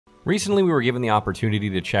Recently, we were given the opportunity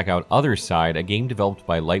to check out Othercide, a game developed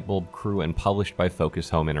by Lightbulb Crew and published by Focus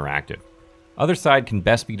Home Interactive. Othercide can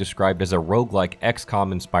best be described as a roguelike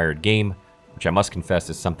XCOM-inspired game, which I must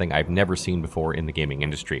confess is something I've never seen before in the gaming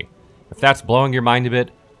industry. If that's blowing your mind a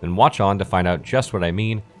bit, then watch on to find out just what I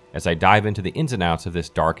mean as I dive into the ins and outs of this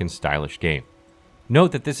dark and stylish game.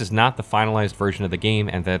 Note that this is not the finalized version of the game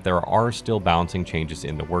and that there are still balancing changes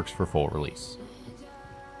in the works for full release.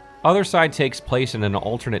 Othercide takes place in an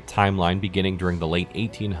alternate timeline beginning during the late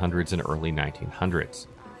 1800s and early 1900s.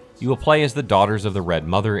 You will play as the daughters of the Red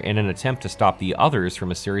Mother in an attempt to stop the others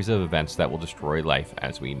from a series of events that will destroy life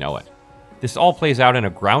as we know it. This all plays out in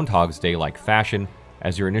a Groundhog's Day-like fashion,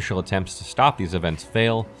 as your initial attempts to stop these events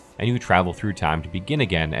fail, and you travel through time to begin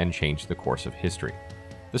again and change the course of history.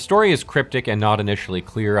 The story is cryptic and not initially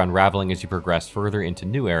clear, unraveling as you progress further into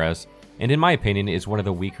new eras, and in my opinion is one of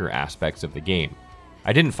the weaker aspects of the game.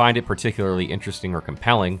 I didn't find it particularly interesting or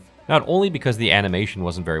compelling, not only because the animation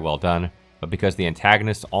wasn't very well done, but because the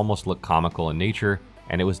antagonists almost looked comical in nature,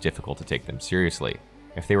 and it was difficult to take them seriously.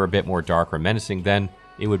 If they were a bit more dark or menacing then,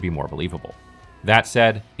 it would be more believable. That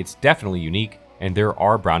said, it's definitely unique, and there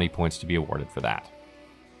are brownie points to be awarded for that.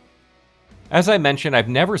 As I mentioned, I've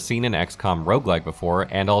never seen an XCOM roguelike before,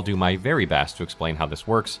 and I'll do my very best to explain how this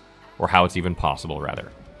works, or how it's even possible,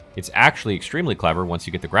 rather. It's actually extremely clever once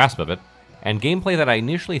you get the grasp of it, and gameplay that I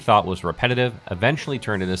initially thought was repetitive eventually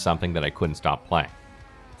turned into something that I couldn't stop playing.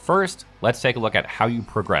 First, let's take a look at how you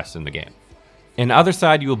progress in the game. In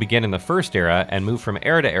Othercide, you will begin in the first era and move from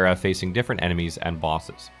era to era facing different enemies and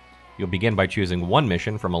bosses. You'll begin by choosing one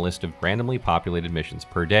mission from a list of randomly populated missions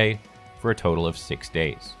per day for a total of 6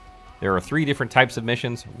 days. There are 3 different types of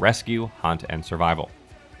missions: rescue, hunt, and survival.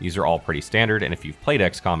 These are all pretty standard, and if you've played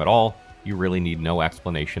XCOM at all, you really need no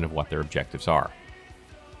explanation of what their objectives are.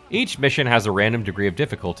 Each mission has a random degree of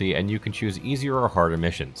difficulty, and you can choose easier or harder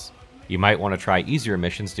missions. You might want to try easier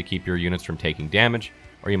missions to keep your units from taking damage,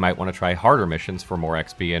 or you might want to try harder missions for more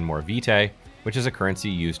XP and more vitae, which is a currency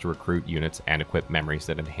used to recruit units and equip memories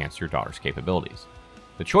that enhance your daughter's capabilities.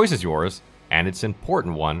 The choice is yours, and it's an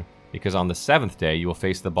important one, because on the 7th day you will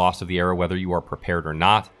face the boss of the era whether you are prepared or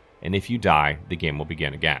not, and if you die, the game will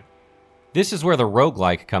begin again. This is where the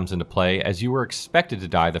roguelike comes into play, as you are expected to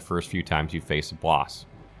die the first few times you face a boss.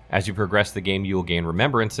 As you progress the game, you will gain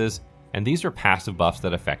remembrances, and these are passive buffs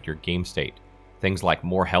that affect your game state. Things like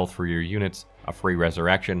more health for your units, a free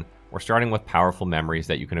resurrection, or starting with powerful memories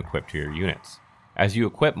that you can equip to your units. As you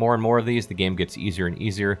equip more and more of these, the game gets easier and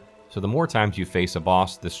easier, so the more times you face a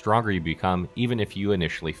boss, the stronger you become, even if you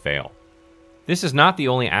initially fail. This is not the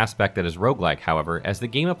only aspect that is roguelike, however, as the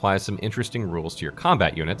game applies some interesting rules to your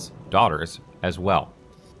combat units, daughters, as well.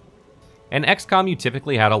 In XCOM, you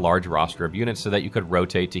typically had a large roster of units so that you could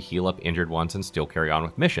rotate to heal up injured ones and still carry on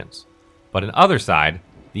with missions. But in Othercide,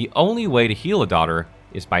 the only way to heal a daughter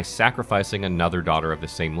is by sacrificing another daughter of the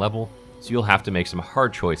same level, so you'll have to make some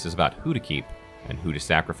hard choices about who to keep and who to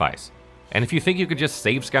sacrifice. And if you think you could just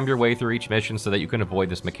save scum your way through each mission so that you can avoid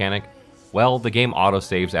this mechanic, well, the game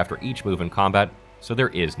auto-saves after each move in combat, so there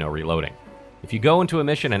is no reloading. If you go into a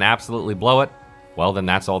mission and absolutely blow it, well then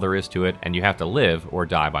that's all there is to it, and you have to live or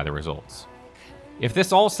die by the results. If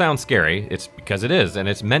this all sounds scary, it's because it is, and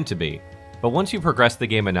it's meant to be. But once you progress the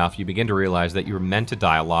game enough, you begin to realize that you're meant to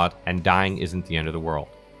die a lot, and dying isn't the end of the world.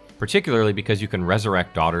 Particularly because you can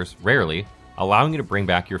resurrect daughters, rarely, allowing you to bring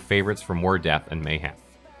back your favorites for more death and mayhem.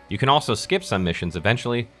 You can also skip some missions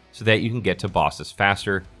eventually, so that you can get to bosses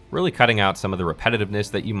faster, really cutting out some of the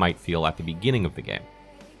repetitiveness that you might feel at the beginning of the game.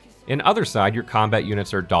 In Othercide, your combat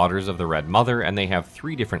units are daughters of the Red Mother, and they have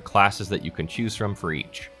 3 different classes that you can choose from for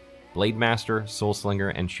each: Blade Master, Soul Slinger,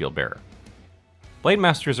 and Shield Bearer. Blade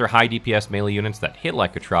Masters are high DPS melee units that hit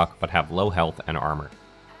like a truck but have low health and armor.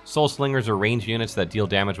 Soul Slingers are ranged units that deal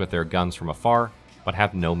damage with their guns from afar but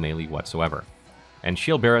have no melee whatsoever. And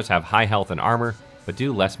Shield Bearers have high health and armor but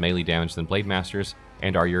do less melee damage than Blade Masters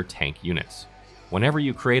and are your tank units. Whenever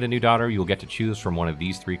you create a new daughter, you will get to choose from one of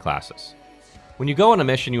these 3 classes. When you go on a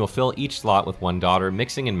mission, you will fill each slot with 1 daughter,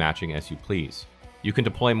 mixing and matching as you please. You can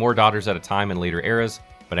deploy more daughters at a time in later eras,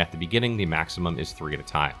 but at the beginning the maximum is 3 at a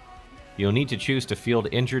time. You'll need to choose to field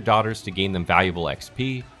injured daughters to gain them valuable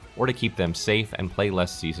XP, or to keep them safe and play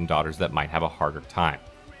less seasoned daughters that might have a harder time.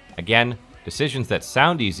 Again, decisions that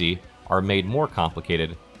sound easy are made more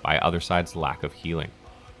complicated by Othercide's lack of healing.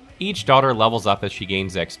 Each daughter levels up as she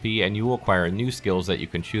gains XP, and you will acquire new skills that you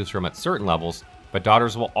can choose from at certain levels, but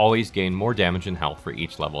daughters will always gain more damage and health for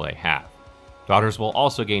each level they have. Daughters will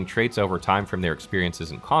also gain traits over time from their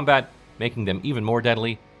experiences in combat, making them even more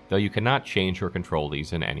deadly, though you cannot change or control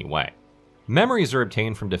these in any way. Memories are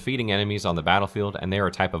obtained from defeating enemies on the battlefield, and they are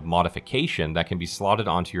a type of modification that can be slotted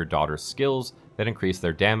onto your daughter's skills that increase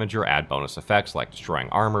their damage or add bonus effects like destroying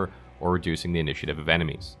armor or reducing the initiative of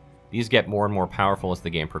enemies. These get more and more powerful as the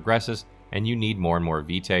game progresses, and you need more and more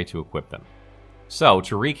vitae to equip them. So,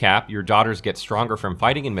 to recap, your daughters get stronger from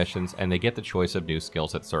fighting in missions, and they get the choice of new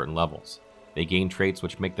skills at certain levels. They gain traits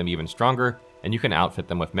which make them even stronger, and you can outfit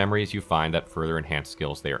them with memories you find that further enhance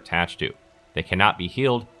skills they are attached to. They cannot be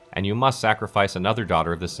healed, and you must sacrifice another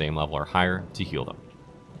daughter of the same level or higher to heal them.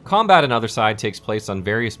 Combat on Othercide takes place on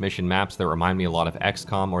various mission maps that remind me a lot of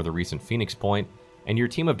XCOM or the recent Phoenix Point, and your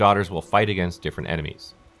team of daughters will fight against different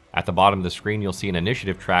enemies. At the bottom of the screen, you'll see an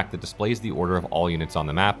initiative track that displays the order of all units on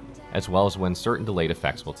the map, as well as when certain delayed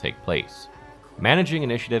effects will take place. Managing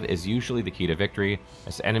initiative is usually the key to victory,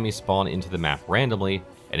 as enemies spawn into the map randomly,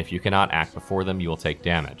 and if you cannot act before them, you will take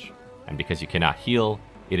damage. And because you cannot heal,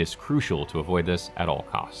 it is crucial to avoid this at all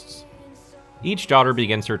costs. Each daughter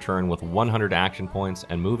begins her turn with 100 action points,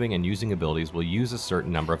 and moving and using abilities will use a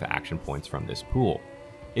certain number of action points from this pool.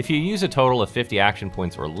 If you use a total of 50 action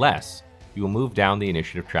points or less, you will move down the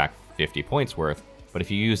initiative track 50 points worth, but if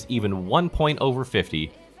you use even 1 point over 50,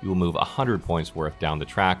 you will move 100 points worth down the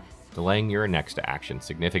track, delaying your next action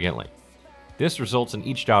significantly. This results in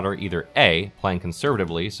each daughter either A, playing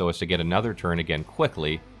conservatively so as to get another turn again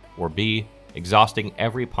quickly, or B, exhausting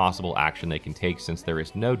every possible action they can take, since there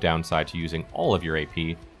is no downside to using all of your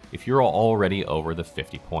AP if you're already over the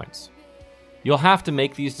 50 points. You'll have to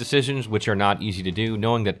make these decisions, which are not easy to do,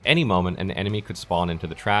 knowing that any moment an enemy could spawn into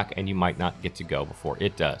the track and you might not get to go before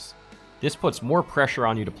it does. This puts more pressure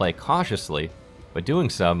on you to play cautiously, but doing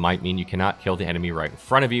so might mean you cannot kill the enemy right in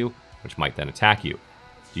front of you, which might then attack you.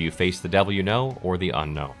 Do you face the devil you know, or the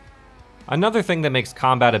unknown? Another thing that makes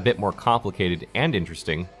combat a bit more complicated and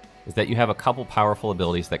interesting is that you have a couple powerful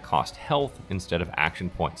abilities that cost health instead of action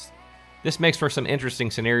points. This makes for some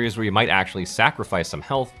interesting scenarios where you might actually sacrifice some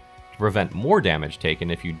health to prevent more damage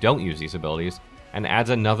taken if you don't use these abilities, and adds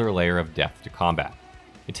another layer of depth to combat.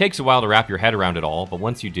 It takes a while to wrap your head around it all, but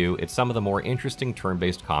once you do, it's some of the more interesting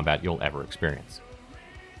turn-based combat you'll ever experience.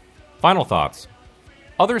 Final thoughts.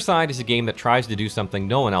 Othercide is a game that tries to do something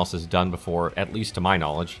no one else has done before, at least to my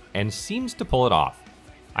knowledge, and seems to pull it off.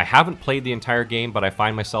 I haven't played the entire game, but I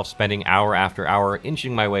find myself spending hour after hour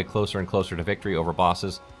inching my way closer and closer to victory over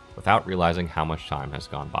bosses without realizing how much time has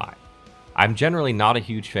gone by. I'm generally not a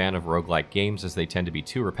huge fan of roguelike games, as they tend to be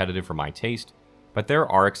too repetitive for my taste, but there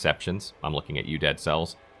are exceptions. I'm looking at you, Dead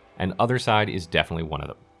Cells, and Othercide is definitely one of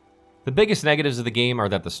them. The biggest negatives of the game are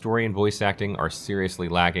that the story and voice acting are seriously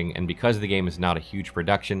lagging, and because the game is not a huge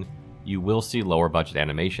production, you will see lower budget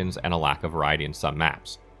animations and a lack of variety in some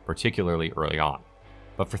maps, particularly early on.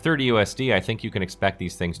 But for $30 USD, I think you can expect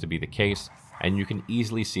these things to be the case, and you can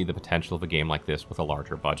easily see the potential of a game like this with a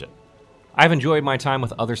larger budget. I've enjoyed my time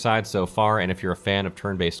with Othercide so far, and if you're a fan of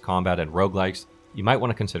turn-based combat and roguelikes, you might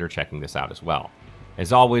want to consider checking this out as well.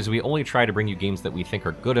 As always, we only try to bring you games that we think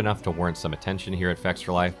are good enough to warrant some attention here at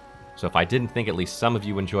Fextralife, so if I didn't think at least some of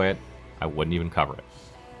you enjoy it, I wouldn't even cover it.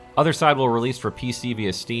 Othercide will release for PC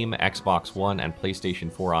via Steam, Xbox One, and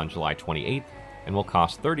PlayStation 4 on July 28th, and will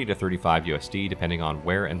cost $30 to $35 USD depending on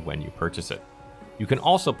where and when you purchase it. You can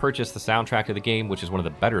also purchase the soundtrack of the game, which is one of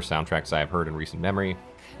the better soundtracks I have heard in recent memory,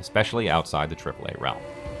 especially outside the AAA realm.